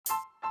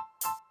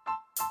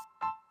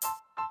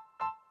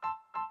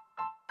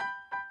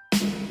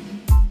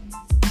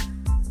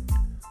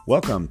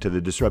Welcome to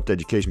the Disrupt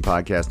Education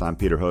Podcast. I'm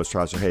Peter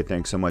Hostrasser. Hey,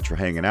 thanks so much for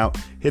hanging out.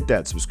 Hit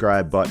that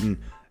subscribe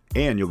button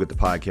and you'll get the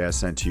podcast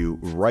sent to you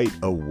right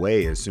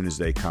away as soon as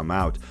they come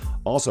out.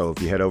 Also,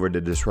 if you head over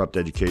to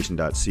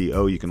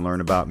disrupteducation.co, you can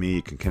learn about me.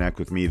 You can connect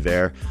with me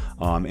there.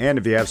 And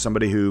if you have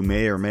somebody who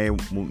may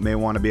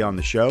want to be on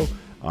the show,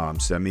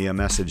 send me a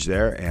message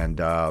there and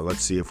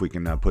let's see if we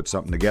can put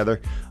something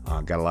together.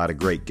 Got a lot of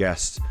great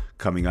guests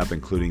coming up,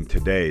 including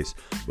today's.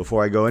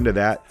 Before I go into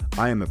that,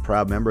 I am a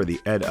proud member of the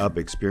EdUp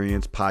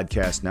Experience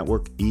Podcast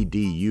Network,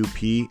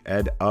 EDUP,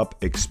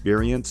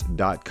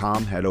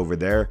 edupexperience.com. Head over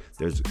there.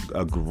 There's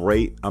a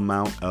great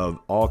amount of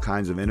all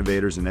kinds of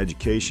innovators in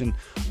education,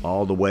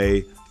 all the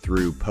way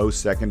through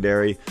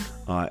post-secondary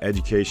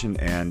education.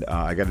 And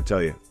I got to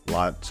tell you,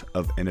 lots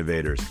of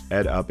innovators.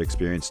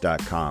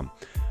 edupexperience.com.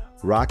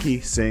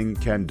 Rocky Singh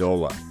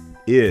Kandola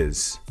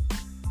is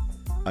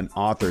an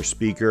author,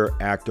 speaker,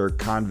 actor,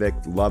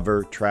 convict,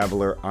 lover,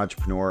 traveler,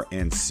 entrepreneur,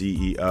 and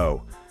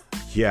CEO.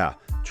 Yeah,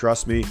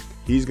 trust me,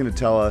 he's going to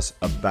tell us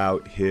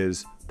about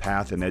his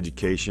path in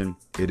education.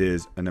 It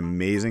is an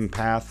amazing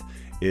path.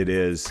 It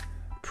is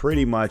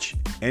pretty much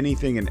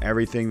anything and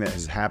everything that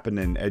has happened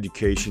in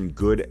education,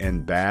 good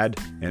and bad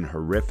and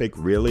horrific,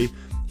 really.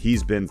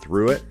 He's been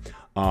through it.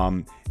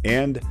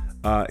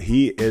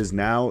 He is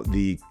now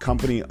the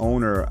company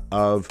owner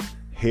of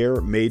Hair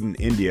Made in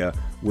India,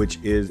 which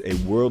is a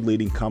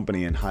world-leading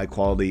company in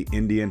high-quality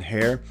Indian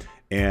hair.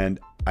 And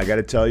I got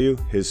to tell you,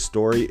 his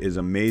story is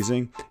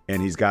amazing,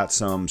 and he's got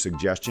some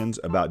suggestions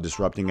about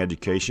disrupting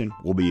education.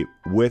 We'll be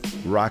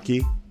with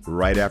Rocky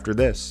right after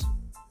this.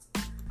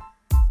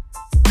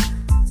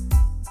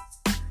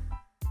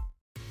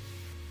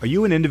 Are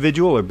you an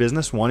individual or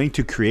business wanting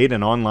to create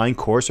an online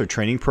course or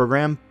training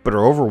program, but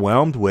are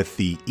overwhelmed with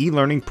the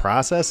e-learning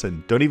process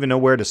and don't even know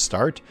where to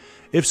start?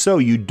 If so,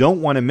 you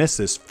don't want to miss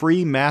this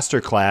free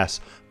masterclass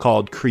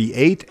called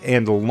Create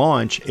and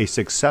Launch a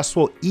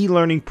Successful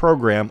E-Learning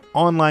Program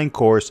online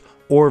course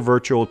or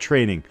virtual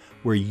training,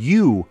 where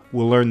you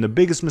will learn the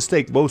biggest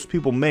mistake most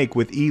people make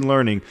with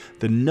e-learning,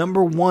 the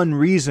number one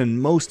reason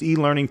most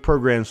e-learning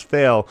programs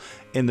fail,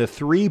 and the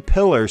 3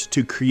 pillars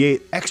to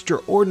create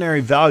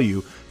extraordinary value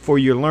for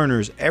your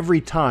learners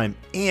every time,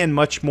 and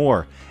much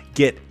more.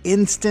 Get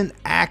instant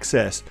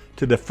access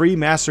to the free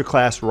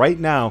masterclass right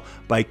now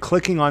by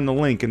clicking on the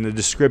link in the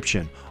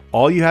description.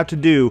 All you have to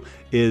do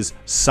is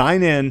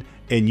sign in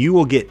and you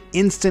will get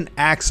instant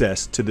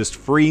access to this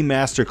free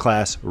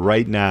masterclass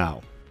right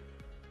now.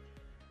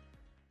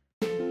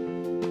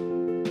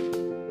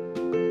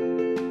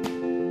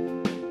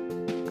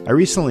 I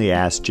recently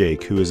asked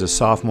Jake, who is a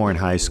sophomore in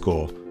high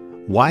school,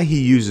 why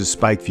he uses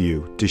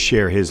SpikeView to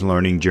share his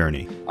learning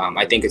journey.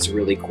 I think it's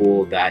really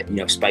cool that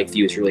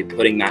SpikeView is really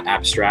putting that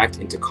abstract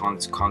into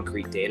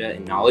concrete data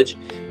and knowledge,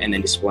 and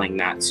then displaying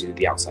that to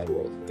the outside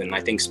world. And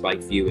I think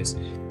SpikeView is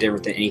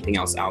different than anything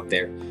else out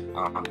there.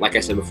 Like I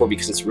said before,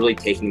 because it's really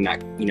taking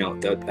that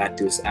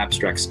those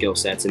abstract skill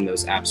sets and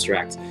those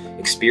abstract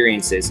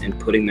experiences and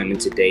putting them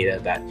into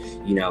data that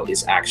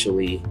is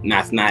actually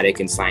mathematic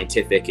and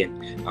scientific,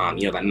 and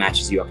that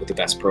matches you up with the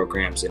best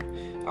programs and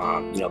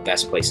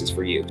best places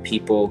for you.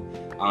 People,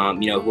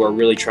 who are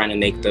really trying to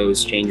make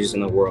those changes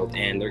in the world,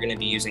 and they're going to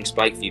be using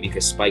SpikeView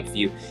because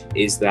SpikeView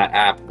is that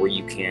app where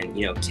you can,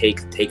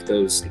 take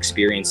those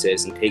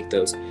experiences and take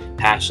those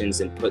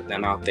passions and put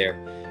them out there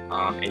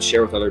and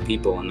share with other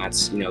people, and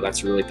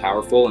that's really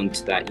powerful. And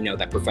to that,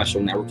 that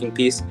professional networking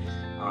piece,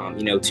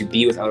 to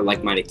be with other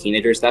like-minded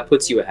teenagers, that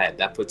puts you ahead.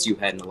 That puts you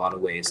ahead in a lot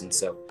of ways. And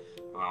so,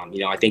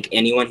 I think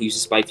anyone who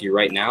uses SpikeView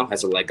right now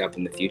has a leg up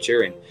in the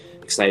future, and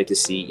excited to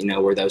see,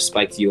 where those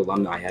SpikeView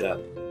alumni head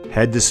up.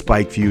 Head to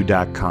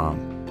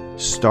spikeview.com.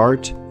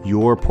 Start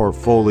your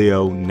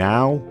portfolio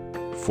now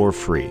for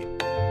free.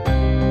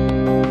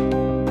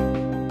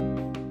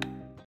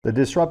 The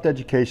Disrupt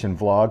Education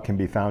vlog can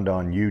be found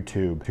on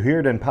YouTube. To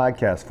hear it in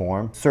podcast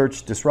form,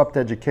 search Disrupt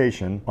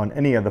Education on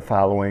any of the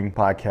following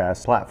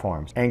podcast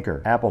platforms: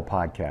 Anchor, Apple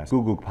Podcasts,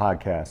 Google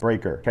Podcasts,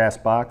 Breaker,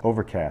 CastBox,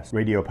 Overcast,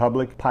 Radio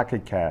Public,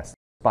 Pocket Cast,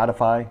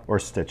 Spotify, or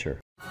Stitcher.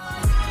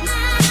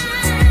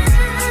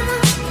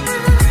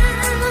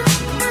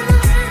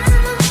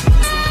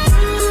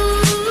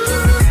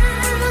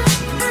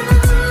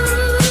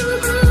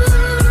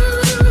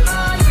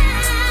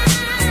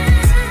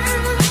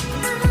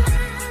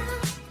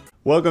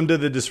 Welcome to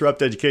the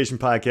Disrupt Education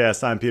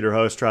Podcast. I'm Peter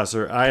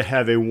Hostrasser. I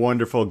have a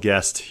wonderful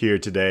guest here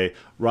today,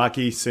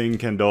 Rocky Singh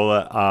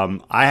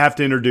Kandola. I have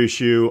to introduce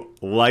you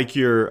like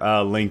your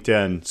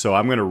LinkedIn, so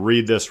I'm going to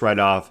read this right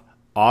off.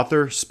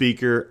 Author,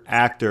 speaker,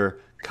 actor,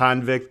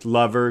 convict,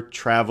 lover,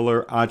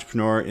 traveler,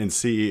 entrepreneur, and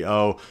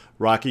CEO.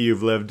 Rocky,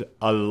 you've lived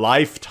a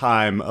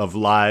lifetime of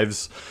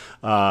lives.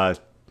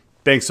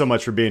 Thanks so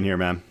much for being here,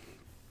 man.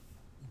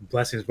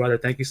 Blessings, brother.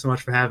 Thank you so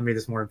much for having me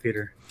this morning,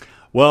 Peter.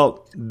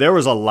 Well, there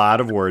was a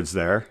lot of words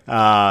there.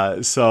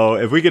 So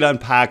if we could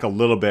unpack a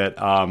little bit,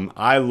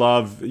 I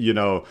love,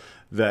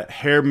 the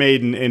hair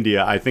made in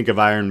India. I think of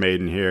Iron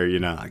Maiden here,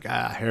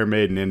 hair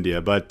made in India.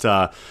 But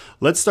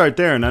let's start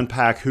there and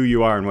unpack who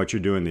you are and what you're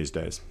doing these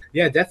days.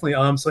 Yeah,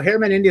 definitely. So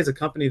Hairman India is a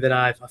company that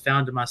I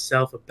founded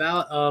myself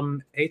about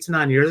 8 to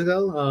 9 years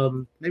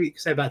ago. Maybe you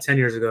could say about 10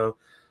 years ago.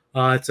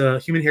 It's a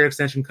human hair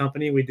extension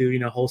company. We do,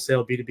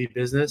 wholesale B2B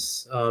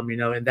business.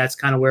 And that's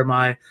kind of where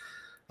my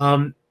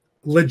um,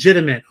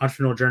 legitimate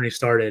entrepreneurial journey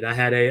started. I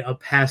had a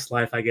past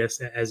life, I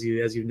guess, as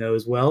you know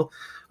as well,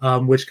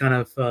 which kind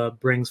of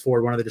brings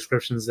forward one of the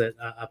descriptions that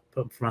I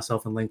put for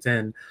myself on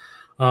LinkedIn.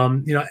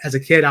 As a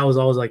kid, I was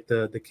always like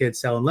the kid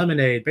selling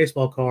lemonade,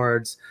 baseball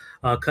cards,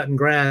 cutting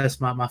grass.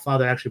 My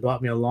father actually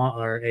bought me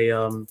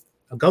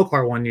a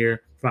go-kart one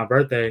year for my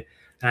birthday,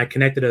 and I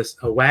connected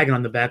a wagon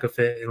on the back of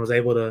it and was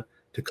able to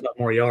cut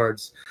more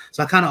yards.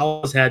 So I kind of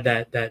always had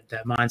that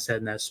mindset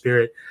and that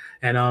spirit.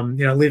 And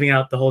leaving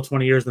out the whole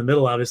 20 years in the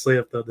middle, obviously,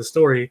 of the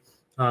story.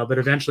 But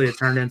eventually it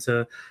turned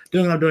into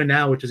doing what I'm doing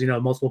now, which is,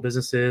 multiple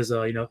businesses,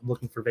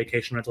 looking for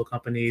vacation rental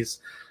companies,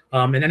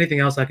 and anything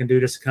else I can do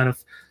just to kind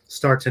of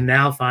start to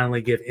now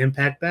finally give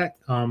impact back.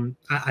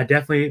 I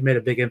definitely made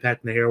a big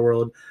impact in the hair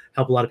world,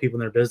 help a lot of people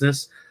in their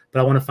business, but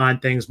I want to find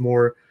things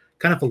more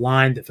kind of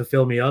aligned that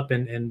fulfill me up.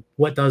 And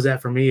what does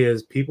that for me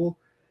is people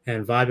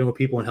and vibing with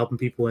people and helping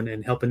people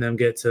and helping them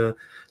get to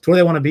where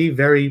they want to be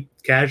very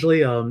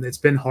casually. It's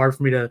been hard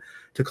for me to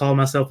call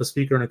myself a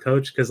speaker and a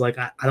coach because I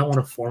don't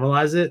want to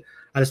formalize it.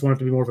 I just want it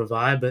to be more of a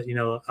vibe, but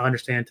I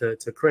understand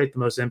to create the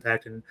most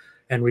impact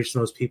and reach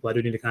those people, I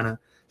do need to kind of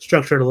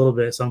structure it a little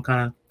bit. So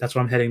that's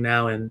where I'm heading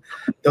now. And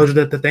those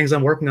are the things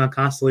I'm working on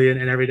constantly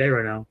and every day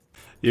right now.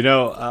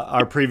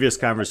 Our previous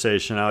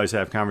conversation, I always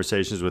have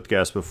conversations with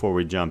guests before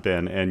we jump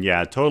in, and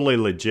yeah, totally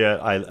legit.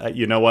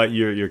 You know what,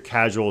 you're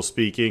casual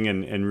speaking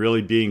and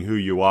really being who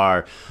you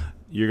are.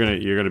 You're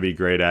gonna be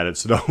great at it,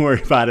 so don't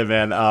worry about it,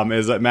 man.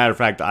 As a matter of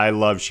fact, I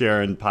love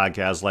sharing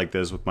podcasts like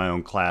this with my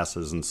own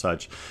classes and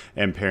such,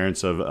 and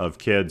parents of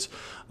kids.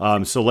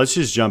 So let's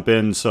just jump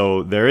in.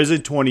 So there is a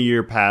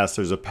 20-year past.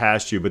 There's a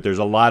past you, but there's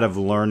a lot of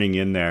learning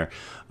in there,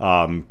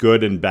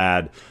 good and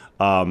bad.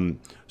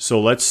 So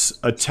let's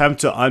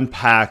attempt to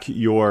unpack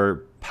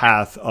your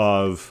path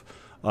of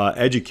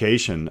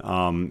education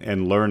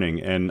and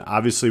learning. And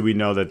obviously we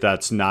know that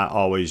that's not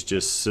always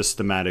just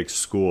systematic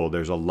school.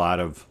 There's a lot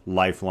of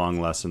lifelong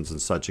lessons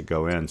and such that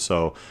go in.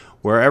 So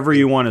wherever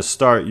you want to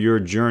start your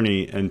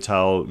journey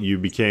until you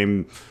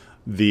became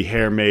the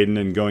hair maiden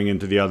and going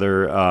into the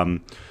other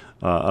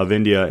of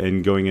India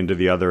and going into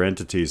the other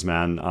entities,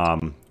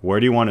 man,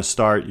 where do you want to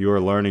start your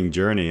learning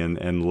journey?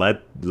 And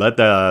let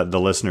the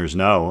listeners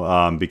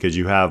know, because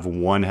you have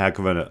one heck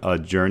of a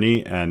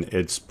journey and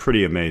it's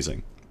pretty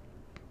amazing.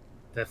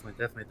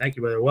 Definitely. Thank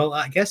you, brother. Well,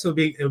 I guess I would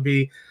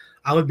be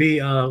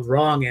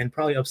wrong and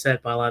probably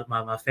upset by a lot of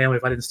my family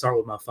if I didn't start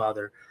with my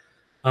father.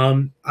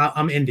 I'm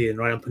Indian,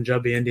 right? I'm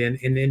Punjabi Indian.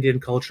 In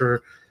Indian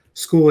culture,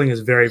 schooling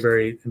is very,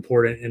 very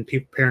important, and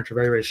parents are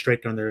very, very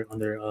strict on their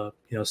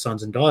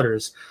sons and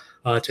daughters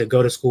to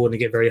go to school and to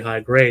get very high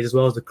grades, as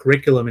well as the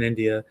curriculum in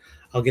India.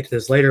 I'll get to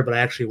this later, but I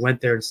actually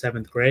went there in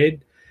 7th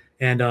grade,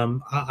 and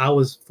I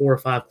was 4 or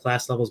 5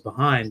 class levels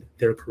behind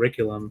their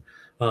curriculum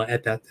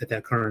at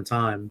that current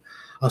time.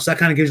 So that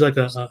kind of gives you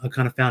a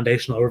kind of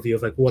foundational overview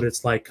of what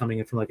it's like coming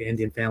in from an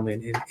Indian family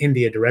in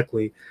India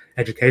directly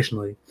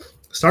educationally.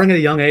 Starting at a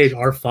young age,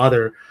 our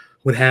father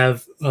would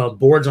have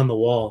boards on the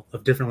wall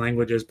of different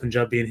languages,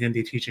 Punjabi and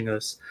Hindi, teaching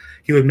us.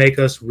 He would make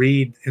us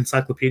read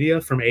encyclopedia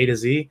from A to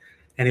Z,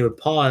 and he would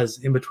pause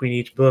in between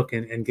each book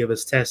and give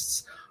us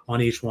tests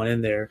on each one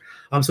in there.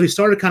 So he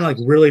started kind of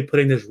really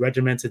putting this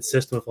regimented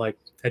system of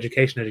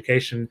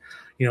education,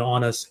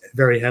 on us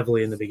very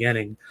heavily in the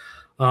beginning.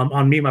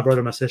 On me, my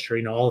brother, my sister,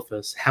 all of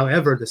us.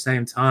 However, at the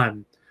same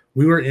time,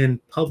 we were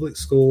in public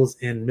schools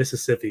in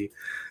Mississippi.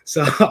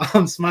 So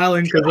I'm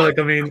smiling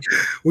because,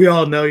 we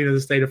all know, the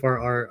state of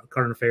our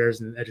current affairs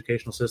and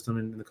educational system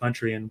in the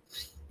country, and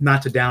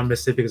not to down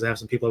Mississippi because I have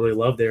some people I really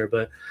love there,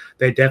 but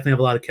they definitely have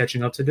a lot of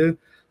catching up to do.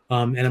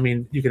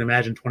 And you can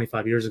imagine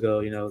 25 years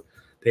ago,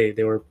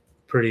 they were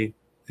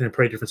in a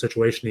pretty different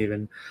situation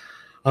even.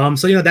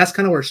 So that's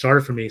kind of where it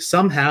started for me.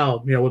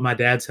 Somehow, with my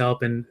dad's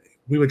help, and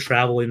we would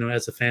travel,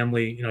 as a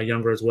family,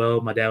 younger as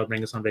well. My dad would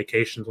bring us on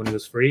vacations when he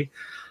was free.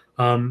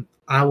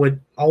 I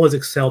would always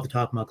excel at the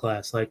top of my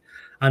class.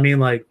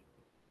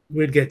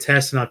 We'd get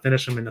tests and I'd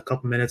finish them in a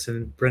couple minutes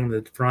and bring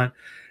them to the front.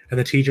 And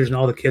the teachers and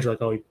all the kids were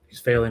like, oh, he's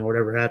failing or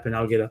whatever happened.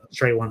 I would get a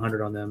straight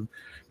 100 on them.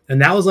 And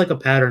that was a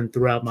pattern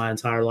throughout my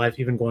entire life,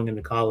 even going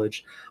into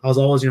college. I was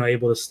always,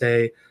 able to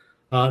stay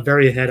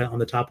very ahead on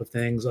the top of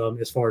things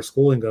as far as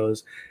schooling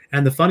goes.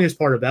 And the funniest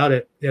part about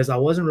it is I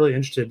wasn't really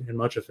interested in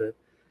much of it.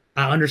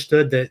 I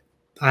understood that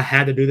I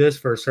had to do this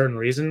for a certain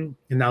reason,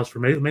 and that was for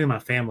mainly my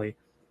family.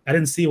 I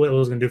didn't see what it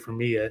was going to do for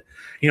me yet,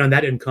 and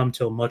that didn't come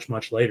till much,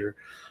 much later.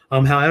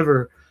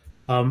 However,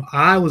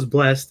 I was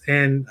blessed,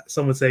 and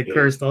some would say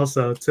cursed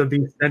also, to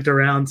be sent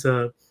around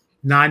to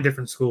 9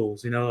 different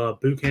schools,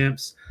 boot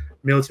camps,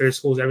 military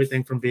schools,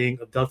 everything from being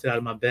abducted out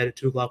of my bed at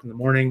 2 o'clock in the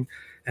morning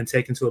and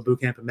taken to a boot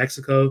camp in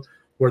Mexico,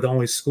 where the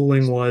only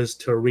schooling was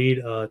to read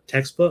a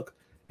textbook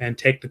and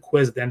take the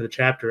quiz at the end of the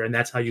chapter, and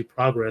that's how you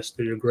progress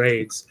through your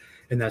grades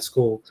in that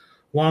school.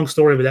 Long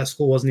story, but that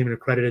school wasn't even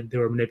accredited. They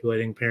were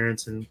manipulating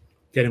parents and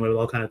getting away with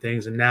all kind of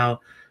things, and now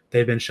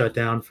they've been shut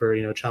down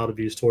for child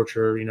abuse,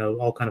 torture,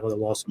 all kind of other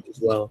lawsuits as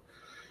well.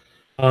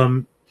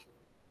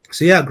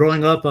 So yeah,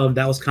 growing up,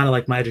 that was kind of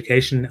like my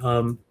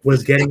education,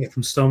 was getting it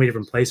from so many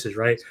different places,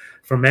 right?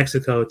 From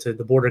Mexico to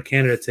the border of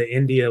Canada to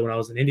India when I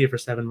was in India for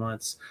 7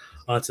 months,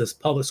 to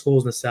public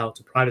schools in the South,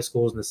 to private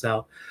schools in the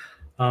South.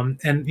 And,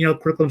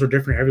 curriculums are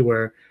different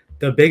everywhere.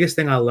 The biggest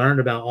thing I learned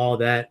about all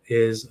that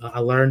is I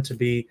learned to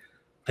be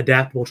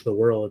adaptable to the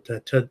world,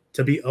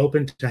 to be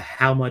open to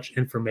how much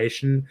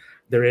information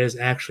there is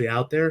actually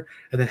out there,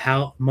 and then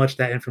how much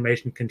that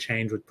information can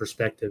change with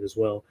perspective as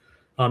well.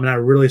 And I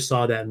really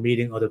saw that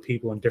meeting other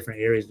people in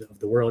different areas of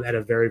the world at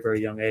a very, very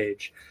young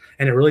age.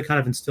 And it really kind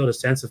of instilled a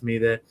sense of me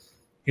that,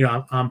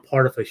 I'm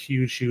part of a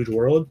huge, huge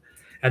world,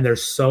 and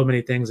there's so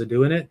many things to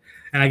do in it.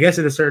 And I guess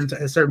at a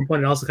certain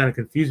point, it also kind of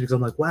confused me because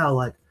I'm like, wow,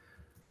 like,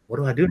 what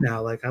do I do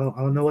now? Like, I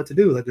don't know what to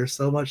do. Like, there's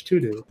so much to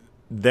do.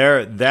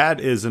 That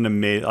is an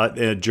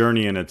amazing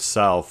journey in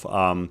itself.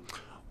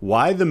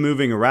 Why the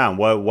moving around?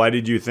 Why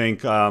did you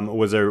think,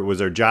 was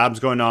there jobs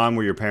going on?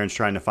 Were your parents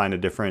trying to find a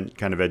different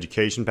kind of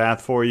education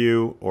path for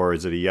you, or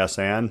is it a yes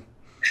and?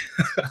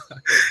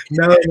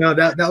 No,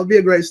 that would be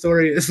a great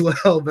story as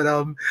well. But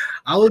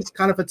I was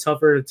kind of a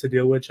tougher to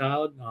deal with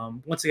child.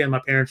 Once again,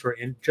 my parents were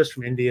just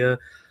from India.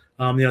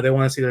 They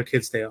want to see their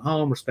kids stay at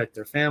home, respect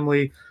their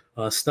family,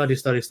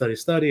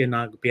 study, and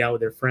not be out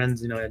with their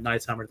friends, at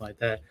nighttime or anything like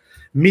that.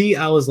 Me,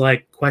 I was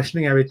like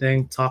questioning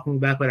everything, talking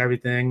back about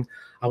everything.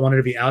 I wanted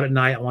to be out at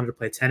night. I wanted to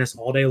play tennis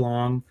all day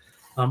long.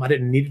 I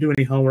didn't need to do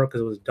any homework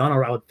because it was done,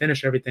 or I would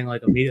finish everything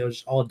like immediately. It was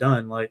just all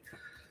done.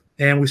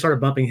 And we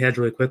started bumping heads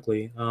really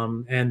quickly.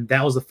 And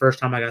that was the first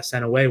time I got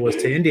sent away, was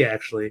to India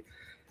actually.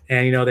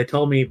 And they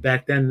told me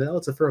back then that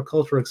it's a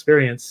cultural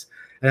experience.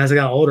 And as I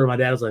got older, my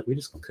dad was like, "We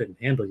just couldn't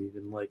handle you,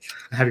 and like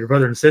have your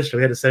brother and sister.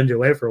 We had to send you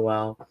away for a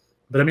while."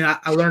 But I mean,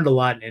 I learned a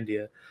lot in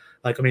India.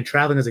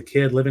 Traveling as a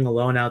kid, living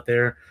alone out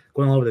there,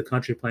 going all over the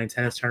country, playing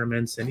tennis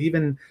tournaments, and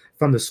even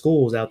from the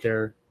schools out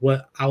there.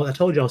 I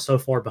told you I was so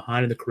far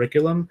behind in the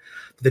curriculum,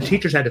 the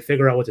teachers had to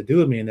figure out what to do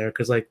with me in there,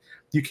 because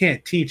you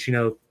can't teach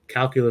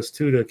calculus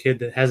 2 to a kid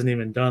that hasn't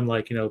even done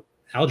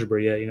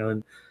algebra yet,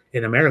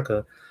 in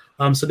America.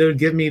 So they would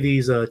give me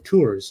these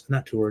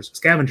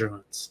scavenger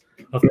hunts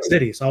of the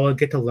city. So I would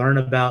get to learn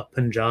about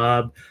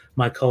Punjab,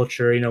 my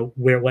culture,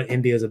 what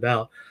India is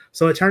about.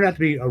 So it turned out to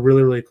be a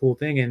really, really cool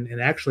thing,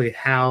 and actually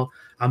how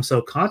I'm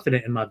so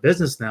confident in my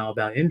business now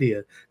about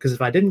India. Because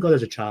if I didn't go there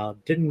as a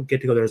child, didn't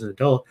get to go there as an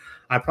adult,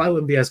 I probably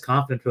wouldn't be as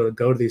confident to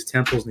go to these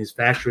temples and these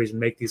factories and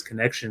make these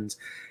connections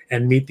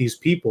and meet these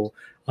people.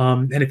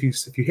 And if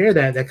you hear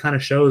that, that kind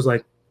of shows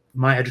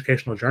my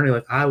educational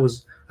journey.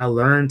 I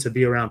learned to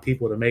be around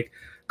people, to make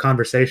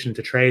conversation,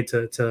 to trade,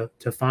 to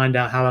find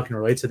out how I can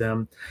relate to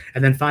them,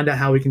 and then find out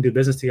how we can do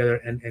business together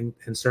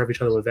and serve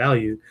each other with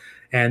value.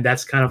 And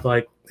that's kind of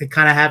it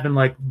kind of happened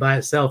by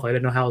itself. I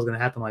didn't know how it was going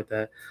to happen like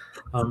that.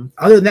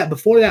 Other than that,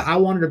 before that, I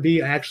wanted to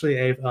be actually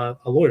a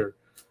lawyer.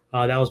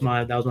 That was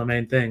my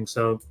main thing.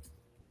 So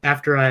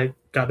after I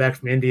got back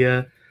from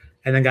India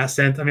and then got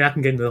sent, I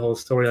can get into the whole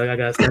story. I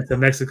got sent to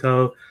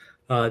Mexico,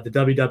 the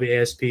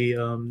WWASP.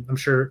 I'm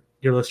sure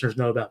your listeners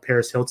know about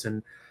Paris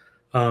Hilton.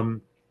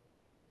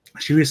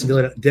 She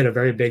recently did a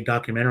very big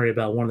documentary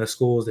about one of the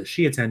schools that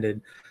she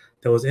attended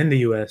that was in the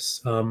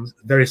U.S.,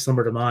 very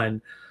similar to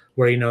mine,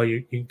 where,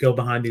 you go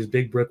behind these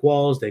big brick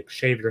walls, they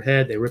shave your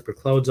head, they rip your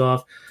clothes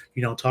off.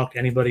 You don't talk to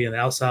anybody in the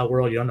outside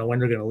world. You don't know when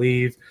they're going to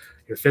leave.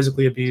 You're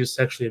physically abused,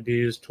 sexually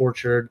abused,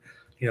 tortured,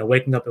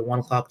 waking up at 1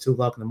 o'clock, 2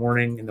 o'clock in the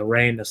morning in the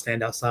rain to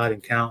stand outside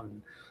and count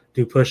and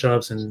do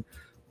push-ups, and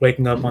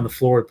waking up on the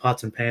floor with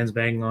pots and pans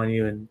banging on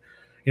you. And,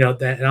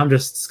 and I'm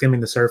just skimming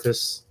the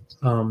surface.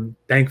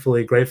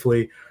 Thankfully,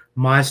 gratefully,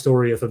 my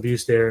story of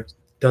abuse there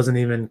doesn't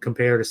even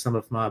compare to some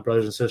of my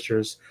brothers and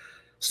sisters'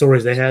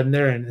 stories they had in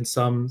there, and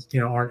some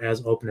aren't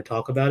as open to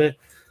talk about it.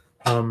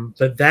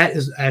 But that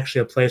is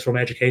actually a place where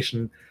my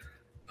education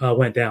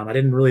went down. I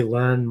didn't really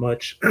learn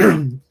much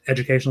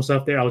educational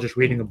stuff there. I was just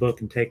reading a book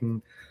and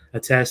taking a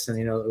test, and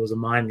it was a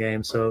mind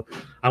game. So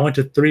I went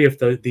to 3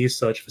 of these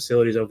such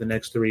facilities over the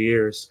next 3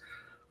 years.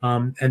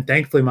 And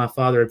thankfully, my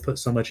father had put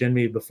so much in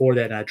me before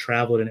that, and I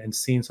traveled and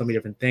seen so many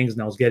different things,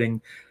 and I was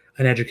getting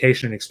an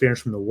education and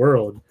experience from the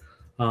world.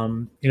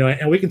 And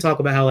we can talk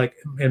about how,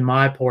 in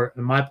my point,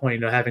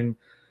 having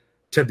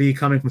to be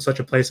coming from such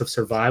a place of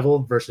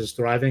survival versus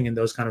thriving in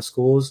those kind of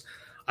schools,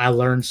 I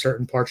learned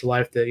certain parts of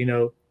life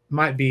that,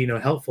 might be,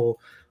 helpful,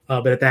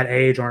 but at that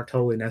age aren't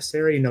totally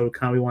necessary.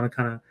 We want to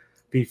kind of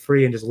be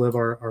free and just live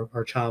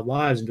our child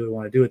lives and do what we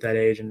want to do at that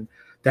age. And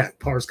that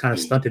part was kind of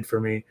stunted for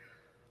me.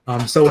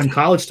 So when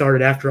college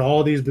started, after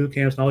all these boot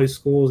camps and all these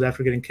schools,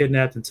 after getting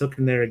kidnapped and took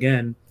in there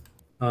again,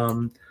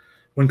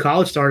 when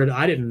college started,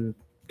 I didn't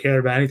care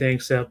about anything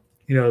except,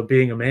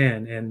 being a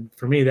man. And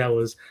for me, that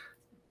was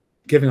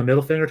giving a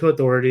middle finger to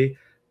authority,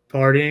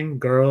 partying,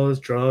 girls,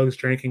 drugs,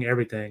 drinking,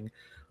 everything.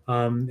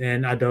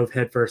 And I dove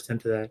headfirst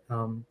into that.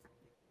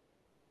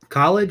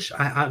 College,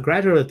 I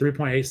graduated with a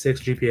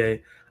 3.86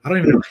 GPA. I don't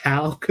even know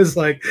how, because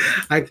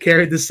I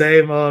carried the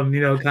same,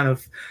 kind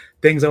of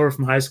things over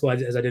from high school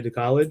as I did to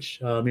college.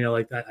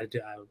 Like I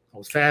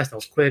was fast, I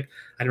was quick,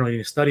 I didn't really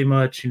need to study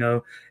much,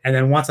 And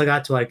then once I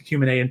got to like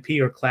human A and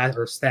P or class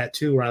or stat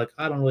 2, where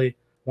I don't really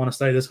want to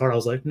study this hard, I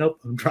was like, nope,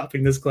 I'm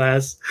dropping this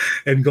class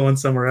and going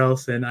somewhere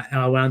else. And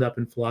I wound up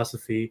in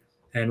philosophy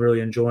and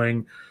really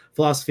enjoying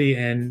philosophy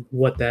and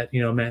what that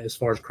meant as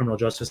far as criminal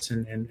justice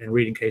and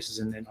reading cases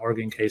and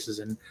arguing cases,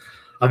 and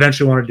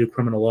eventually wanted to do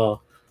criminal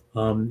law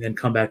and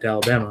come back to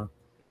Alabama.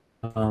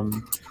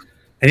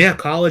 And yeah,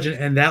 college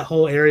and that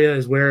whole area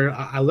is where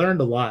I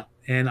learned a lot.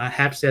 And I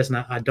have to say this,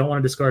 and I don't want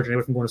to discourage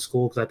anyone from going to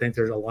school, because I think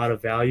there's a lot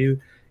of value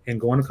in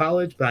going to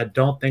college, but I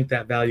don't think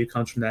that value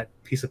comes from that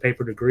piece of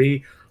paper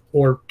degree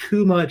or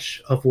too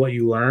much of what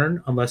you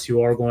learn, unless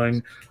you are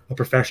going a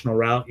professional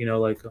route,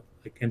 like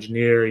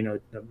engineer,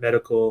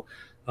 medical,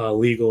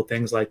 legal,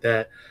 things like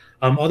that.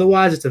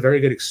 Otherwise, it's a very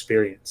good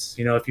experience.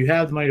 If you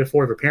have the money to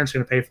afford, if your parents are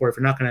going to pay for it, if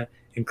you're not going to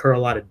incur a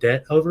lot of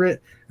debt over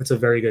it, it's a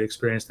very good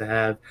experience to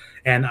have.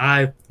 And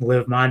I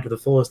lived mine to the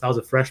fullest. I was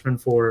a freshman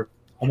for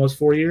almost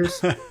 4 years.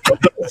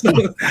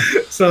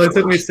 So it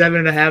took me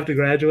 7.5 to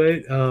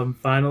graduate,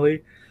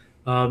 finally.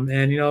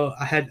 And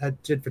I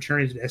did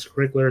fraternities,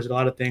 extracurriculars, a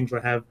lot of things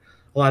where I have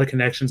a lot of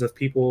connections of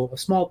people,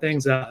 small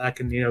things that I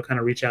can, kind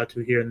of reach out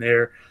to here and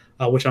there,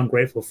 which I'm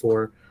grateful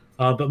for.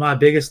 But my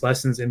biggest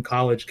lessons in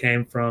college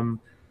came from,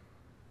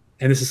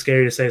 and this is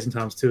scary to say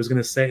sometimes too, is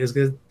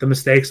the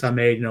mistakes I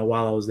made,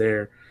 while I was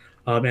there,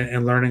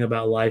 and learning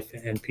about life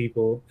and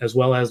people, as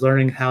well as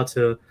learning how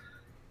to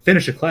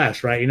finish a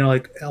class, right?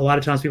 Like a lot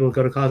of times people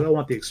go to college, I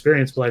want the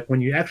experience, but like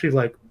when you actually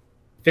like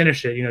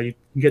finish it, you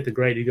get the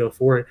grade, you go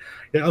for it.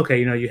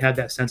 Okay, you have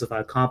that sense of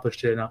I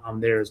accomplished it and I'm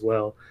there as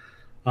well.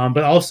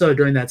 But also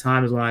during that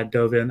time is when I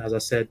dove in, as I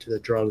said, to the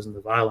drugs and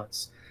the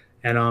violence,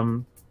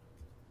 and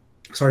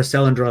started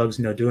selling drugs,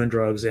 doing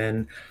drugs.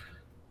 And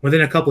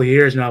within a couple of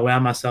years, I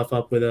wound myself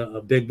up with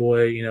a big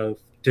boy,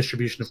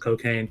 distribution of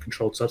cocaine,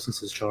 controlled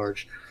substances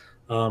charge.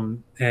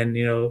 And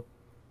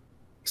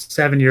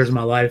 7 years of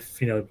my life,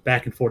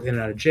 back and forth, in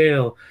and out of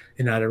jail,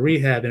 in and out of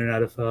rehab, in and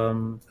out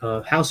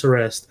of house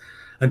arrest,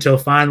 until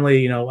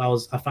finally,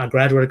 I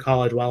graduated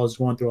college while I was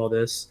going through all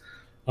this.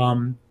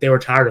 They were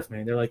tired of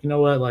me. They're like, you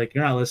know what, like,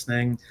 you're not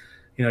listening.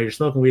 You're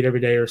smoking weed every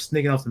day, or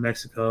sneaking off to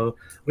Mexico.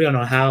 We don't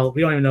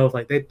even know if,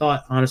 like, they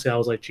thought, honestly, I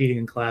was like cheating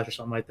in class or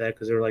something like that,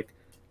 because they were like,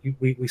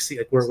 we see,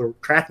 like, we're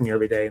tracking you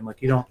every day, and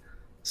like, you don't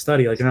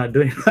study, like, you're not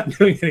doing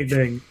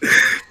anything.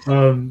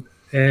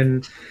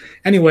 And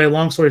anyway,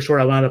 long story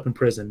short, I wound up in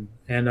prison,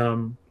 and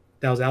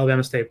that was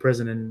Alabama State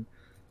Prison, and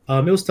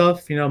it was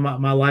tough.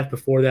 My life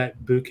before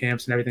that, boot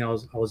camps and everything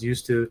I was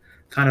used to,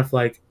 kind of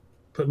like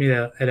put me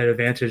at an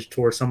advantage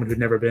towards someone who'd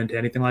never been to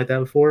anything like that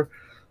before.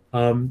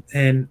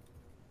 And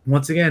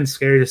once again,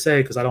 scary to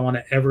say, because I don't want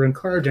to ever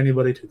encourage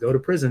anybody to go to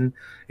prison.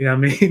 I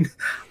mean?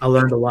 I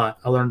learned a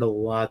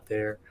lot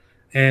there.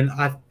 And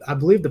I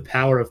believe the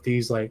power of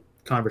these like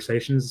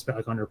conversations,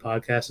 like on your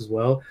podcast as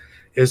well,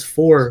 is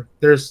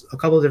there's a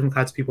couple of different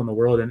kinds of people in the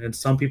world. And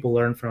some people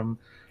learn from,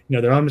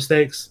 their own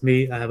mistakes.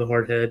 Me, I have a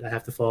hard head. I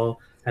have to fall,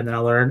 and then I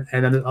learn.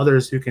 And then there's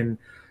others who can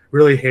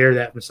really hear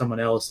that from someone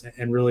else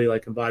and really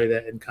like embody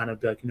that and kind of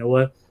be like, you know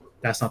what,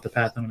 that's not the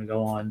path I'm going to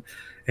go on.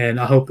 And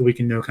I hope that we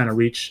can, kind of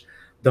reach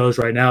those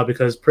right now,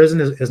 because prison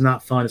is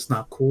not fun. It's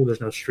not cool.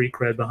 There's no street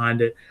cred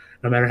behind it.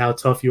 No matter how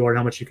tough you are and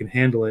how much you can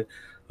handle it,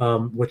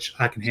 which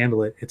I can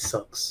handle it, it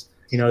sucks.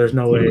 There's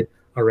no way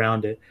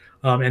around it.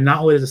 And not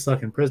only does it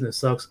suck in prison, it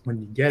sucks when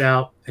you get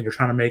out and you're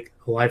trying to make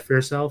a life for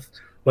yourself,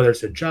 whether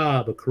it's a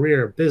job, a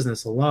career, a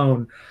business, a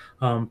loan,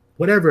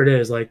 whatever it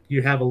is. Like,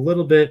 you have a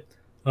little bit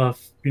of,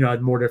 a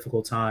more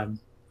difficult time.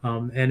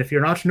 And if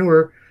you're an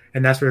entrepreneur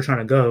and that's where you're trying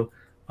to go,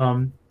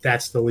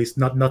 that's the least,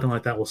 nothing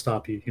like that will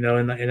stop you,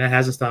 and it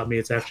hasn't stopped me.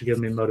 It's actually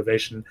given me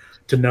motivation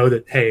to know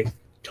that, hey,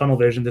 tunnel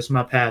vision, this is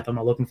my path. I'm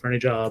not looking for any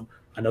job.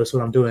 I know this is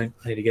what I'm doing.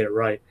 I need to get it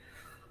right.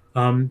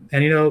 And,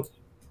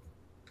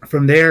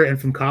 from there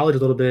and from college a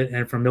little bit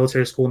and from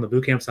military school and the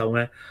boot camps I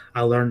went,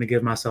 I learned to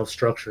give myself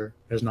structure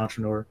as an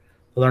entrepreneur.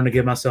 I learned to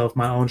give myself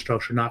my own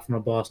structure, not from a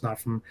boss,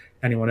 not from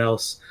anyone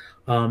else.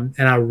 And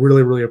I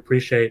really, really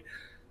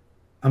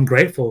I'm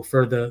grateful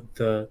for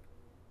the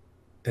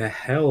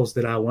hells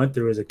that I went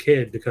through as a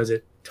kid, because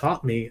it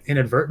taught me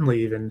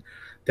inadvertently even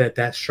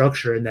that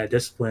structure and that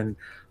discipline,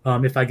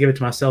 if I give it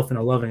to myself in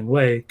a loving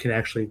way, can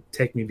actually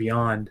take me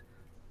beyond,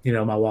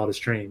 my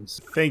wildest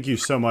dreams. Thank you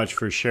so much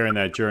for sharing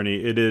that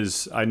journey. It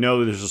is, I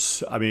know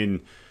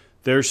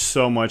there's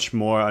so much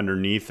more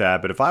underneath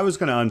that, but if I was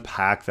going to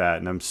unpack that,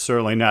 and I'm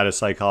certainly not a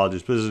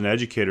psychologist, but as an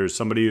educator,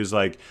 somebody who's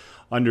like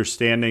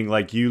understanding,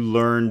 like, you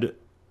learned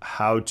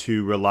how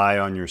to rely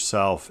on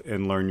yourself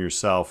and learn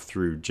yourself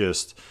through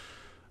just,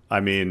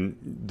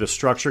 the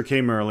structure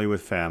came early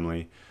with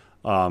family,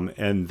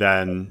 and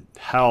then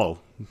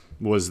hell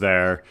was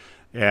there.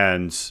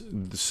 And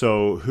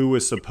so who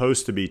was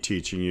supposed to be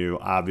teaching you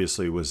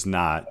obviously was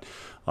not,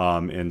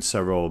 in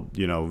several,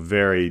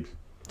 very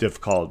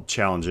difficult,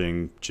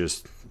 challenging,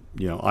 just,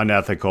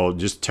 unethical,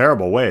 just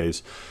terrible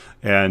ways.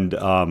 And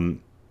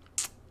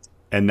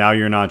now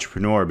you're an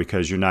entrepreneur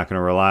because you're not going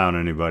to rely on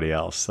anybody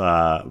else.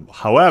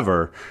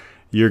 However,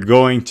 you're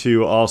going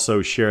to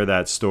also share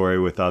that story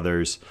with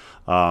others.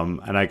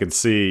 And I can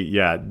see,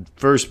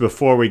 first,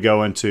 before we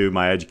go into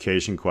my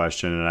education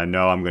question, and I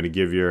know I'm going to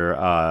give your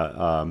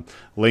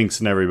links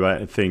and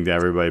everything to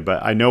everybody,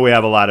 but I know we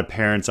have a lot of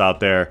parents out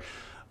there.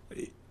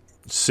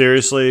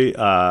 Seriously,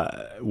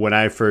 when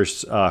I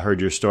first heard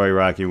your story,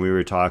 Rocky, and we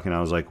were talking,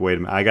 I was like, wait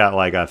a minute, I got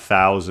like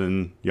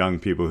 1,000 young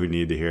people who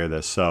need to hear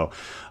this. So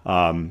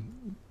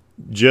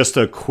just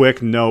a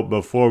quick note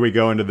before we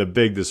go into the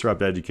big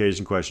disrupt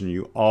education question,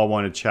 you all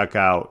want to check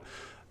out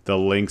the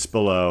links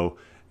below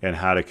and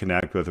how to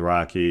connect with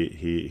Rocky.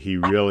 He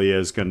really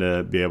is going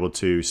to be able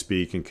to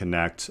speak and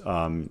connect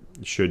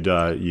should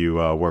you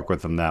work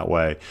with him that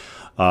way.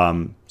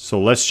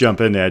 So let's jump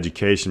into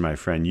education, my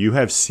friend. You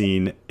have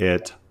seen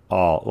it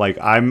all. Like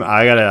I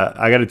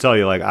gotta tell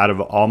you, like out of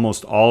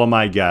almost all of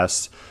my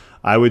guests,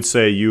 I would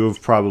say you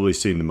have probably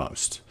seen the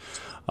most.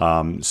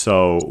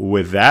 So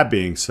with that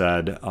being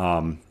said,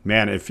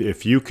 man,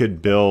 if you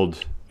could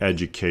build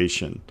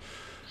education,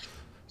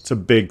 it's a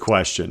big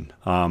question.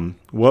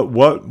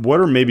 What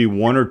are maybe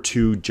one or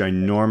two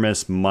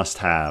ginormous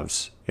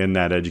must-haves in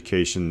that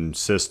education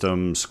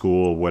system,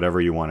 school,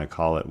 whatever you want to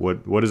call it?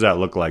 What does that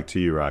look like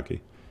to you,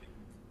 Rocky?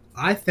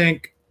 I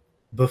think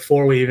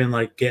before we even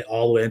like get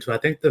all the way into it, I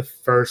think the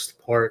first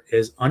part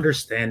is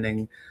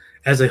understanding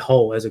as a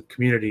whole, as a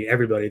community,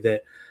 everybody,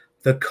 that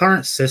the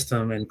current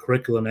system and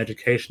curriculum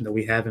education that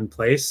we have in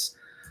place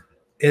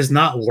is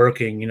not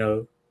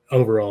working,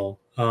 overall.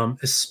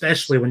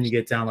 Especially when you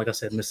get down, like I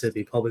said,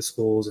 Mississippi public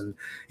schools and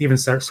even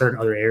certain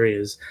other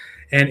areas.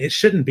 And it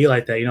shouldn't be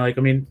like that.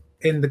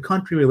 In the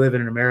country we live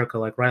in America,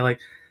 like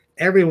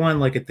everyone,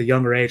 like at the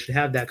younger age, should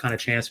have that kind of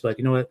chance to be like,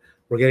 you know what,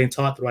 we're getting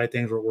taught the right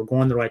things. We're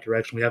going the right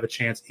direction. We have a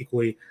chance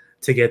equally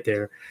to get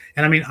there.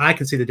 And I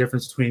can see the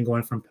difference between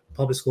going from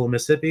public school in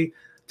Mississippi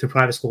to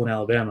private school in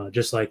Alabama,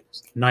 just like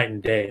night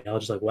and day. I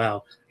was just like,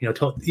 wow,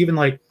 even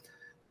like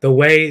the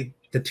way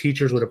the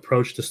teachers would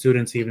approach the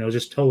students, even, it was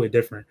just totally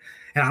different.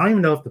 And I don't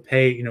even know if the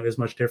pay, is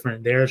much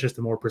different. There is just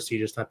a more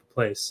prestigious type of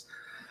place.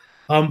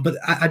 But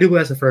I do believe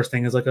that's the first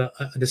thing, is like a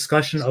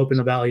discussion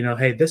open about,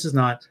 hey, this is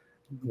not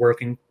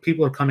working.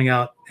 People are coming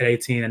out at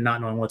 18 and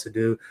not knowing what to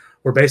do.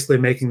 We're basically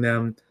making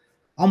them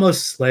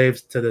almost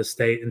slaves to the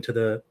state and to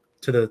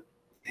the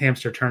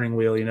hamster turning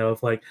wheel,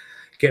 of like,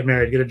 get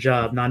married, get a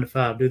job, 9 to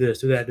 5, do this,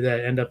 do that,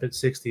 end up at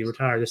 60,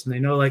 retire, this,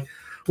 and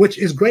which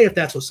is great if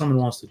that's what someone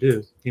wants to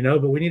do,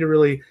 but we need to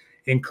really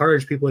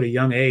encourage people at a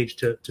young age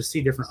to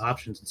see different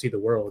options and see the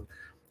world.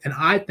 And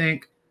I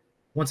think,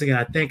 once again,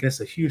 and it's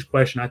a huge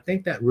question, I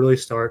think that really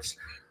starts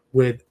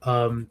with,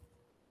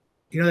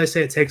 they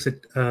say it takes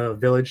a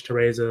village to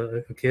raise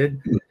a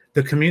kid.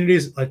 The community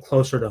is like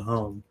closer to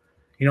home,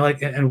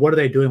 and what are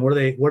they doing? What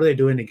are they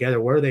doing together?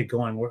 Where are they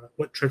going?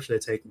 What trips are they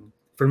taking?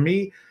 For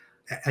me,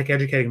 like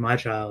educating my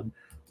child,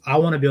 I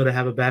want to be able to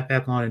have a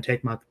backpack on and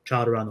take my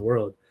child around the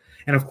world.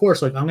 And of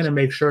course, like I'm going to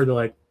make sure that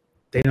like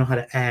they know how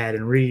to add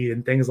and read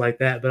and things like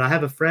that. But I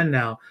have a friend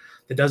now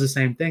that does the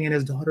same thing, and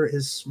his daughter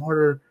is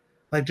smarter,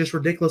 like just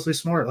ridiculously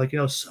smart, like,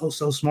 so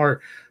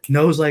smart,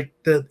 knows like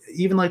the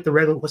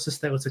regular, what's the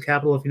state, what's the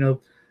capital of,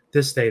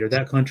 this state or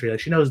that country. Like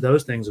she knows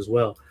those things as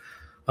well.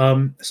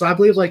 So I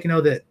believe like,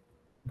 that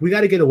we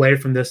got to get away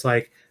from this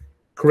like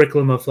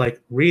curriculum of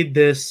like, read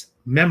this,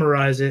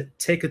 memorize it,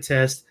 take a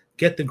test,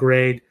 get the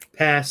grade,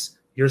 pass,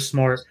 you're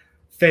smart,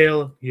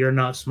 fail, you're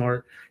not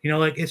smart.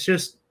 Like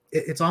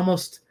it's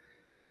almost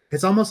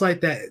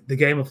like that, the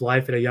game of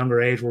life at a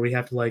younger age, where we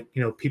have to like,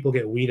 people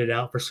get weeded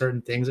out for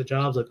certain things at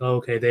jobs. Like, oh,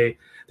 okay,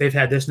 they've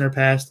had this in their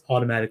past,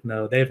 automatic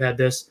no. They've had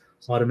this,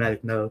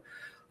 automatic no.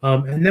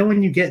 And then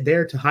when you get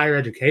there to higher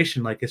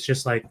education, like it's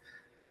just like,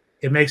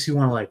 it makes you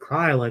want to like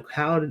cry. Like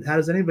how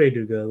does anybody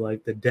do good?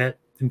 Like the debt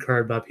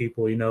incurred by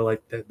people,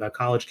 like by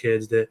college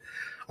kids that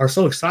are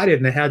so excited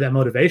and they have that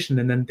motivation,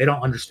 and then they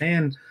don't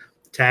understand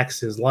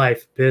taxes,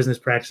 life, business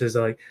practices,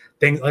 like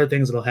other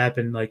things that'll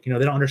happen. Like, they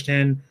don't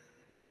understand,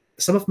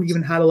 some of them,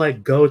 even how to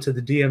like go to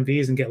the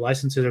DMVs and get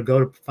licenses or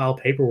go to file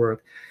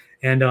paperwork.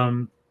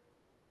 And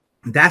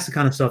that's the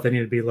kind of stuff they need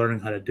to be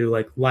learning how to do,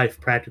 like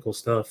life, practical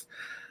stuff,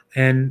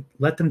 and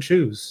let them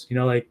choose,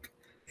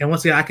 and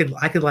once again,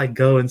 I could like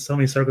go in so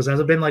many circles.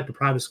 I've been like to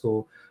private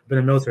school, I've been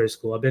in military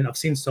school. I've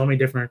seen so many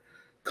different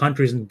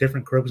countries and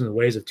different curriculums and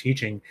ways of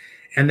teaching,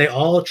 and they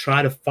all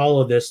try to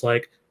follow this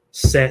like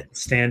set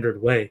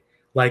standard way.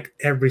 Like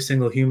every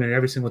single human,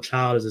 every single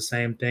child is the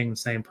same thing, the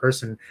same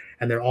person,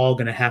 and they're all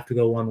going to have to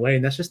go one way.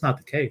 And that's just not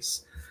the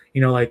case.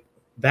 Like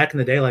back in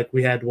the day, like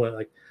we had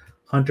like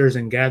hunters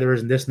and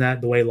gatherers and this and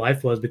that, the way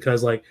life was,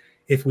 because like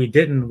if we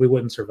didn't, we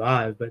wouldn't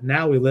survive. But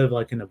now we live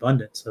like in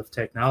abundance of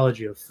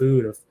technology, of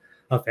food,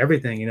 of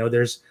everything.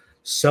 There's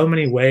so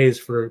many ways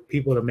for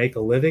people to make a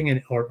living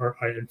and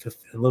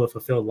live a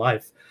fulfilled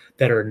life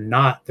that are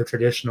not the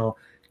traditional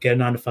get a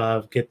 9 to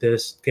 5, get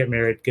this, get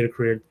married, get a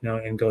career,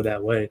 and go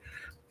that way.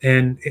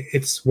 And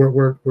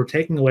we're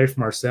taking away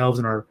from ourselves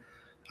and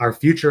our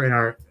future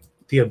and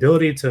the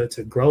ability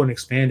to grow and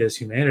expand as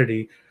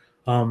humanity.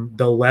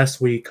 The less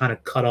we kind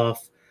of cut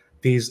off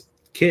these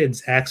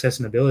kids access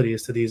and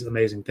abilities to these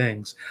amazing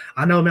things.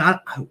 I know, man,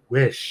 I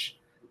wish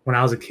when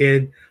I was a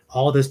kid,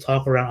 all this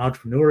talk around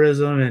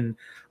entrepreneurism and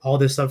all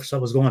this stuff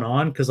was going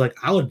on, because like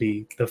I would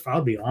be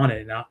on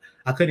it. And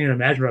I couldn't even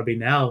imagine where I'd be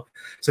now.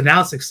 So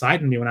now it's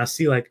exciting me when I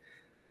see like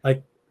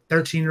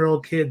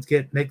 13-year-old kids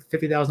make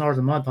 $50,000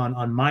 a month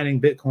on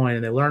mining Bitcoin,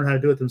 and they learn how to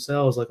do it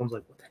themselves. Like I was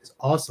like, well, that's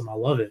awesome. I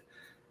love it.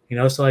 You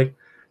know, so like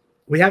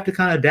we have to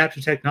kind of adapt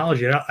to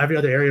technology. Every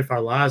other area of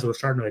our lives, we're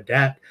starting to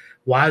adapt.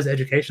 Why is the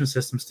education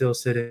system still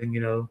sitting, you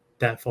know,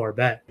 that far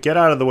back? Get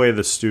out of the way of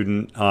the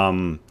student,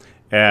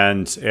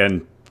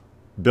 and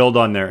build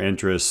on their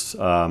interests.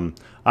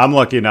 I'm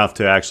lucky enough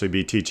to actually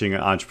be teaching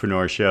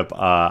entrepreneurship.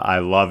 I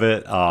love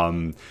it.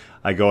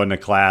 I go into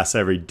class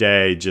every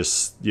day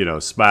just, you know,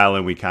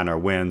 smiling. We count our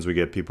wins. We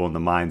get people in the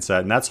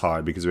mindset. And that's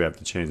hard because we have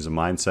to change the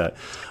mindset.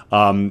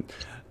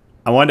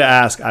 I wanted to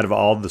ask, out of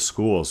all the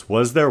schools,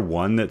 was there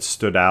one that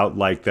stood out,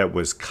 like that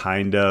was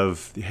kind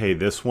of, hey,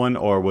 this one?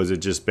 Or was it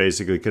just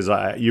basically, because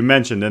you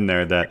mentioned in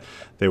there that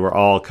they were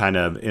all kind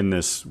of in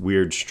this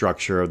weird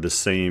structure of the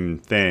same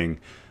thing.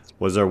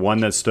 Was there one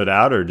that stood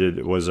out, or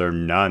was there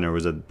none, or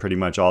was it pretty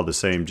much all the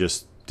same,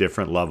 just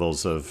different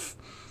levels of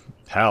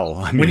hell?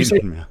 I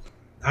mean,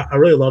 I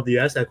really love that you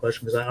asked that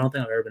question, because I don't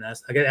think I've ever been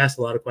asked. I get asked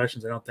a lot of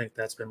questions. I don't think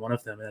that's been one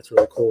of them, and that's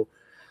really cool.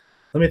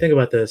 Let me think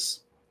about this.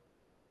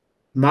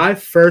 My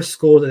first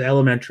school at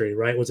elementary,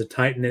 right, was a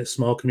tight-knit,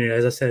 small community.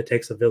 As I said, it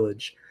takes a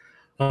village.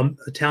 A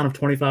town of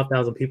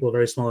 25,000 people, a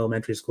very small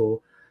elementary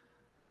school.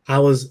 I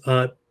was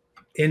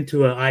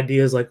into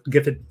ideas like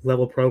gifted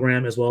level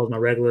program, as well as my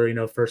regular, you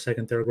know, first,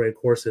 second, third grade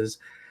courses.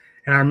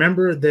 And I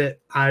remember that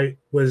I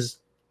was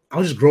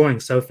just growing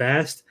so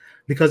fast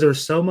because there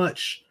was so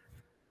much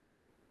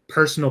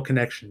personal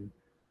connection.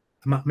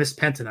 Miss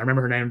Penton, I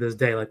remember her name to this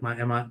day. Like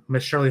my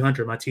Miss Shirley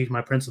Hunter, my teacher,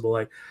 my principal.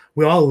 Like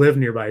we all lived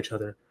nearby each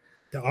other.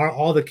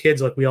 All the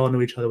kids, like we all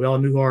knew each other. We all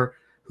knew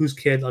whose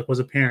kid like was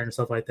a parent and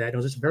stuff like that. It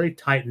was just a very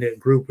tight knit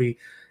group. We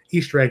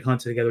Easter egg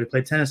hunted together. We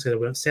played tennis together.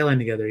 We went sailing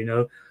together. You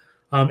know.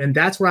 And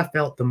that's where I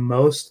felt the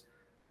most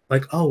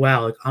like, oh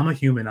wow, like I'm a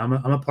human. I'm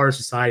a part of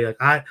society.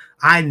 Like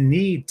I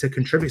need to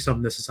contribute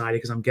something to society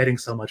because I'm getting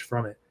so much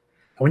from it.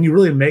 And when you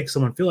really make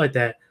someone feel like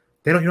that,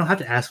 you don't have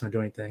to ask them to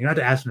do anything. You don't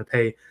have to ask them to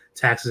pay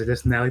taxes or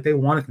this and that. Like they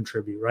want to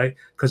contribute, right?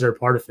 Because they're a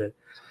part of it.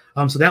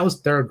 So that was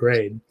third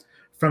grade.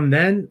 From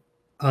then,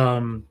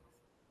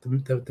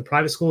 the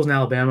private schools in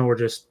Alabama were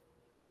just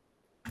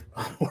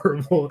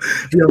horrible.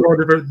 You know, whole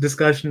different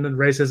discussion and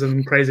racism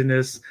and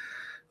craziness.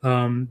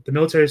 The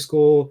military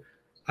school,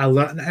 I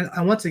learned,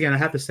 and once again, I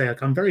have to say,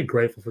 like, I'm very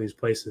grateful for these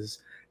places.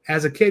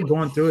 As a kid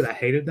going through it, I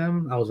hated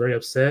them. I was very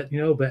upset,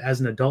 you know, but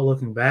as an adult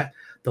looking back,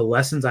 the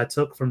lessons I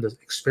took from the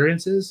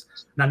experiences,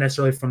 not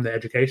necessarily from the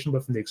education,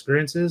 but from the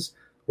experiences,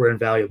 were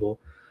invaluable.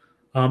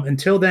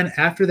 Until then,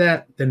 after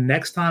that, the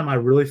next time I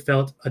really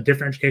felt a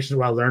different education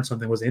where I learned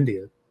something was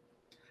India.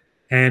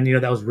 And, you know,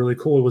 that was really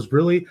cool. It was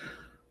really,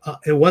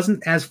 it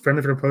wasn't as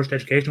friendly of an approach to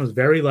education. It was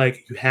very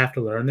like, you have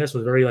to learn this. It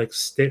was very like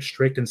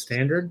strict and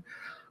standard.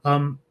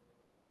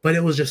 But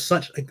it was just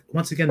such, like,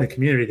 once again, the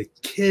community, the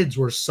kids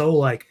were so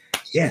like,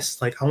 yes,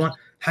 like how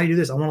do you do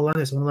this? I want to learn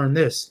this. I want to learn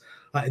this.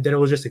 That it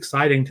was just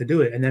exciting to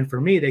do it. And then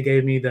for me, they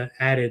gave me the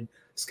added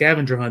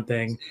scavenger hunt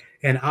thing.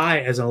 And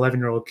I, as an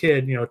 11-year-old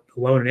kid, you know,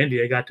 alone in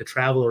India, got to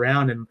travel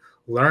around and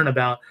learn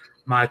about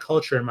my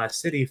culture and my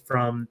city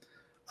from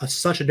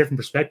such a different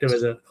perspective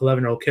as an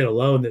 11-year-old kid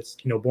alone that's,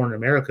 you know, born in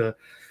America,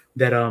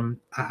 that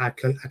I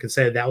could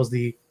say that was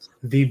the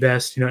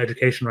best, you know,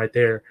 education right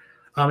there.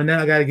 And then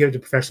I got to give it to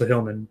Professor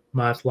Hillman,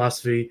 my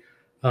philosophy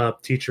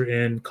teacher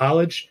in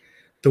college.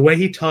 The way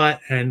he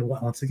taught, and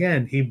once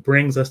again, he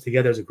brings us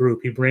together as a group.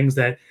 He brings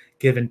that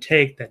give and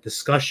take, that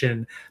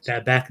discussion,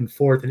 that back and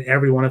forth in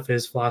every one of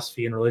his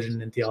philosophy and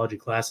religion and theology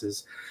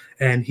classes.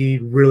 And he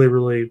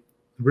really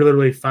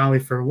finally,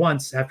 for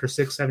once, after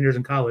 6-7 years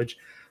in college,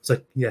 it's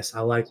like, yes,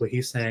 I like what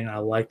he's saying. I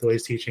like the way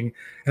he's teaching,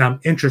 and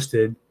I'm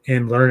interested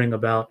in learning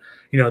about,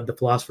 you know, the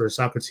philosopher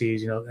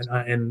Socrates, you know,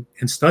 and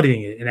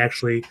studying it and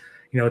actually,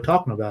 you know,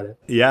 talking about it.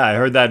 Yeah, I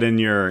heard that in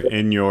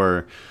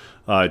your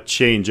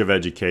change of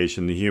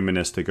education, the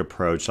humanistic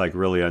approach, like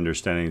really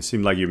understanding. It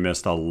seemed like you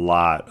missed a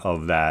lot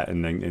of that,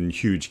 and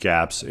huge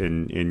gaps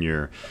in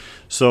your.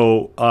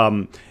 So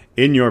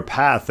in your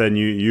path, then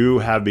you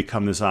have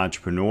become this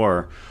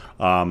entrepreneur.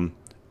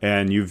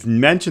 And you've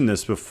mentioned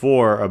this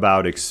before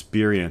about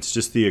experience,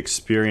 just the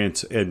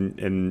experience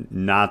and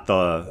not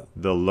the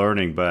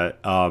learning. But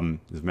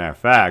as a matter of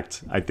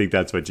fact, I think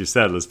that's what you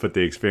said. Let's put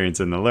the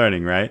experience in the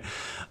learning, right?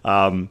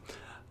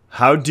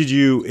 How did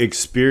you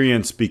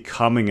experience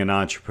becoming an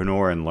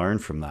entrepreneur and learn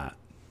from that?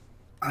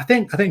 I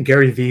think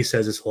Gary Vee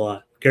says this a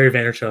lot. Gary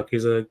Vaynerchuk,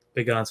 he's a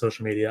big guy on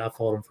social media. I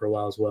followed him for a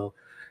while as well.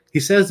 He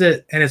says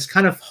it, and it's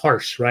kind of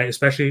harsh, right?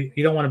 Especially,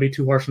 you don't want to be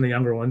too harsh on the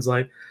younger ones.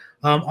 Like,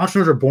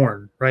 entrepreneurs are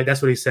born, right?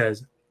 That's what he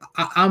says.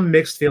 I'm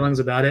mixed feelings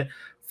about it.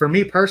 For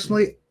me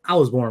personally, I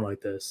was born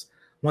like this.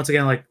 Once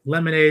again, like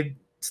lemonade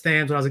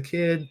stands when I was a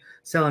kid,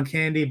 selling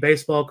candy,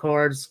 baseball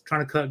cards,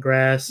 trying to cut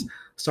grass.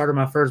 Started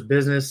my first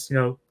business, you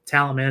know,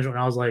 talent management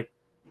when I was like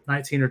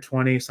 19 or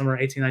 20, somewhere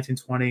 18, 19,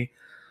 20.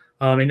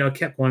 It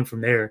kept going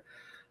from there.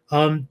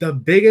 The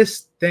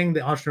biggest thing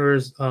that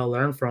entrepreneurs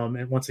learn from,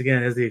 and once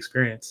again, is the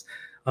experience.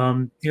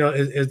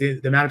 Is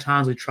the amount of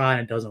times we try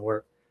and it doesn't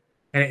work.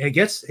 And it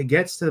gets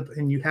to,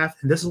 and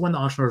this is when the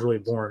entrepreneur is really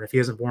born. If he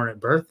isn't born at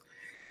birth,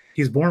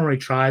 he's born when he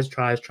tries,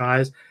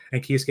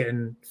 and keeps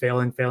getting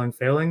failing.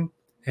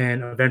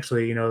 And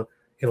eventually,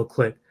 it'll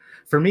click.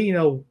 For me,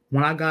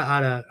 when I got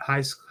out of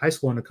high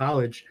school into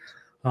college,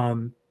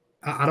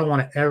 I don't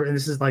want to ever, and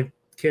this is like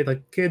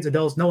kids,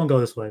 adults, no one go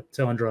this way,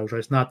 selling drugs, right?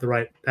 It's not the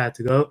right path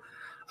to go,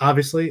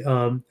 obviously,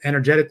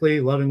 energetically,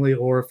 lovingly,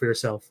 or for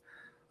yourself.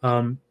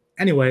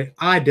 Anyway,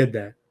 I did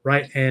that,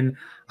 right? And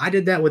I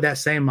did that with that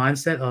same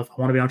mindset of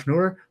I want to be an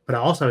entrepreneur, but I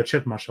also have a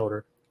chip on my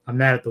shoulder. I'm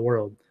mad at the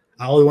world.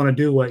 I only want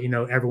to do what,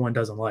 everyone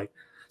doesn't like.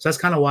 So that's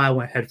kind of why I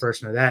went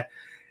headfirst into that.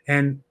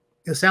 And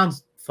it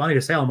sounds funny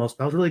to say almost,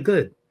 but I was really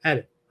good at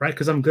it, right?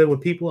 Because I'm good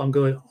with people. I'm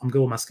good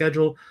with my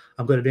schedule.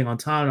 I'm good at being on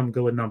time. I'm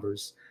good with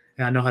numbers.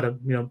 And I know how to,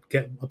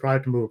 get a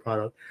product and move a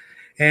product.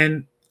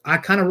 And I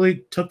kind of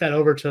really took that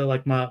over to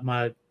like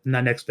my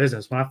next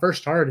business. When I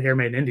first started Hair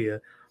Made in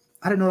India,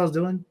 I didn't know what I was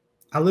doing.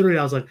 I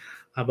was like,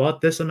 I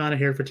bought this amount of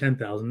hair for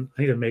 $10,000.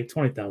 I need to make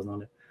 $20,000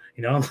 on it.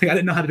 I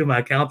didn't know how to do my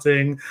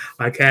accounting,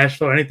 my cash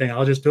flow, or anything. I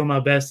was just doing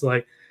my best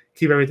to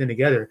keep everything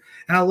together.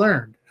 And I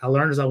learned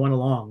as I went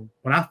along.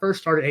 When I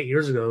first started 8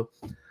 years ago,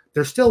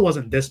 there still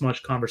wasn't this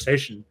much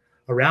conversation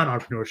around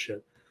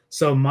entrepreneurship.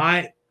 So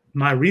my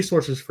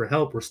resources for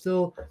help were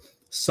still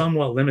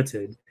somewhat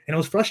limited. And it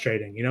was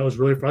frustrating. It was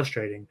really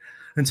frustrating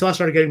until I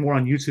started getting more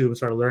on YouTube and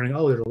started learning,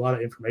 there's a lot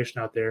of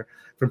information out there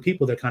from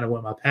people that kind of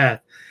went my path.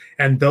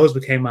 And those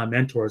became my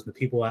mentors, the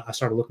people I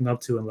started looking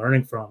up to and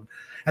learning from.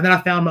 And then I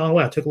found my own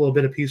way. I took a little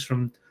bit of piece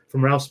from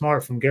Ralph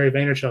Smart, from Gary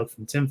Vaynerchuk,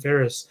 from Tim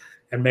Ferriss,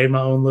 and made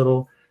my own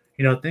little,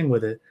 thing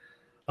with it.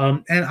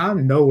 And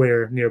I'm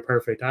nowhere near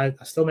perfect. I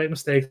still make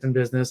mistakes in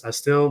business. I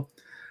still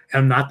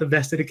am not the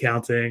best at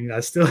accounting. I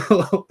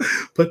still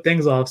put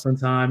things off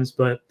sometimes,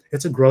 but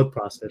it's a growth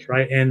process,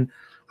 right? And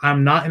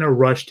I'm not in a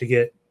rush to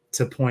get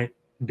to point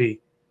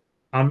B.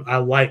 I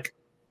like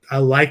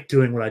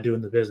doing what I do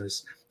in the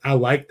business. I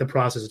like the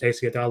process it takes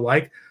to get there. I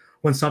like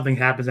when something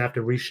happens, I have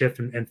to reshift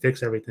and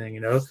fix everything,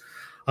 and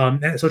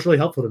so it's really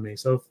helpful to me.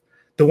 So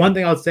the one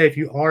thing I would say, if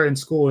you are in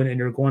school and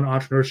you're going to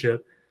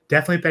entrepreneurship,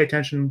 definitely pay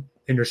attention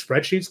in your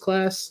spreadsheets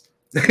class,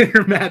 in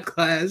your math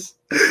class.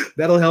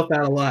 That'll help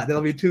out a lot.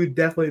 That'll be two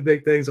definitely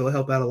big things that will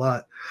help out a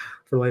lot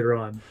for later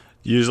on.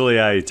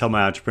 Usually I tell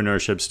my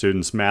entrepreneurship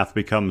students math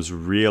becomes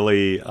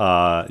really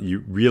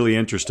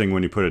interesting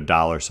when you put a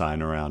dollar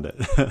sign around it.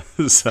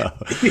 So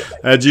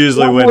that's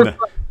usually when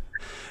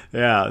 –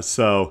 yeah.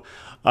 So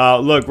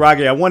look,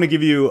 Rocky, I want to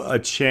give you a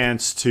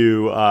chance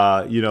to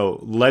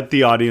let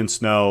the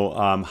audience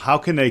know how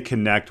can they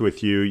connect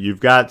with you.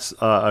 You've got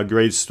a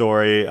great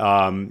story.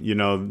 There's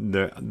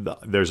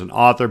an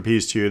author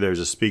piece to you. There's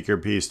a speaker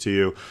piece to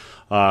you.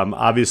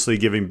 Obviously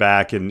giving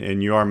back,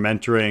 and you are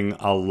mentoring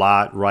a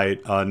lot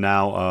right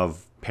now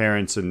of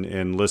parents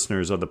and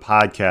listeners of the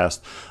podcast.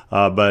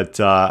 But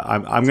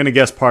I'm going to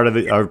guess part of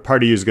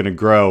you is going to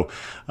grow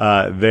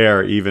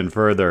there even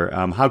further.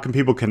 How can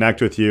people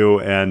connect with you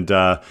and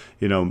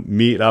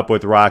meet up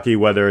with Rocky,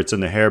 whether it's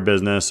in the hair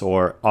business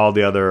or all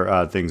the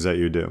other things that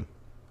you do?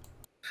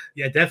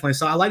 Yeah, definitely.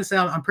 So I like to say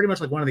I'm pretty much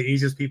like one of the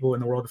easiest people in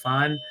the world to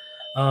find.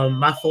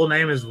 My full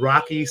name is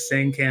Rocky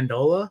Singh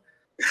Candola.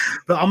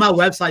 But on my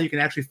website, you can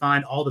actually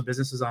find all the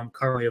businesses I'm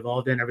currently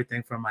involved in,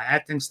 everything from my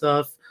acting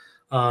stuff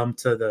to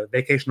the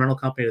vacation rental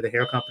company, to the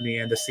hair company,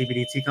 and the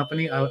CBD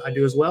company I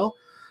do as well.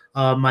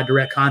 My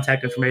direct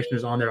contact information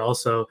is on there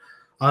also.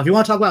 If you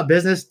want to talk about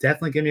business,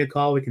 definitely give me a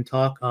call. We can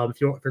talk. If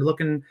you're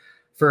looking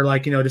for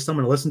just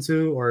someone to listen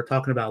to, or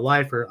talking about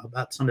life, or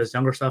about some of this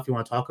younger stuff you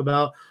want to talk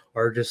about,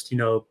 or just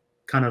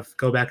kind of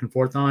go back and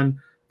forth on,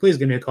 please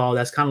give me a call.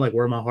 That's kind of like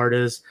where my heart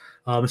is,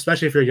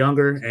 especially if you're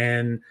younger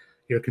and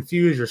you're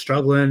confused, you're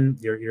struggling,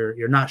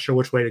 you're not sure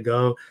which way to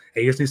go,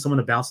 and you just need someone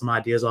to bounce some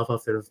ideas off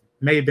of that have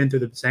maybe been through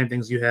the same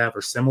things you have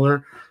or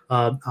similar.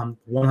 I'm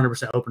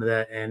 100% open to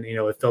that, and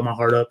it filled my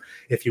heart up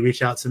if you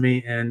reach out to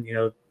me and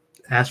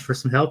ask for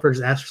some help or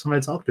just ask for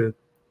somebody to talk to.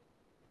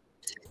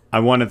 I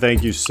want to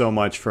thank you so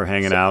much for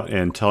hanging out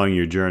and telling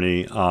your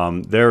journey.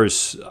 I'm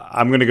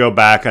going to go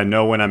back. I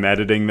know when I'm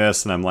editing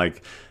this, and I'm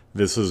like,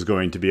 this is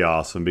going to be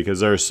awesome, because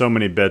there are so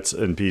many bits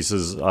and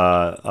pieces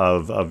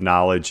of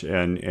knowledge,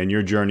 and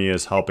your journey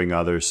is helping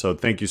others. So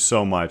thank you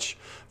so much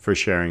for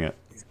sharing it.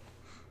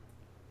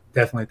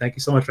 Definitely. Thank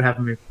you so much for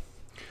having me.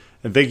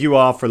 And thank you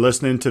all for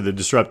listening to the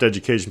Disrupt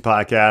Education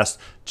Podcast.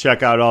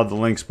 Check out all the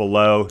links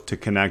below to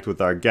connect with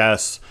our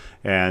guests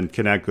and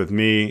connect with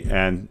me.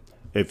 And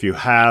if you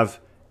have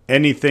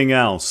anything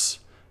else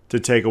to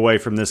take away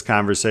from this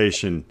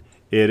conversation,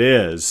 it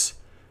is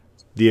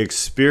the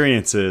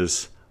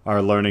experiences are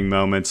learning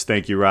moments.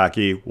 Thank you,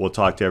 Rocky. We'll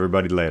talk to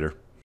everybody later.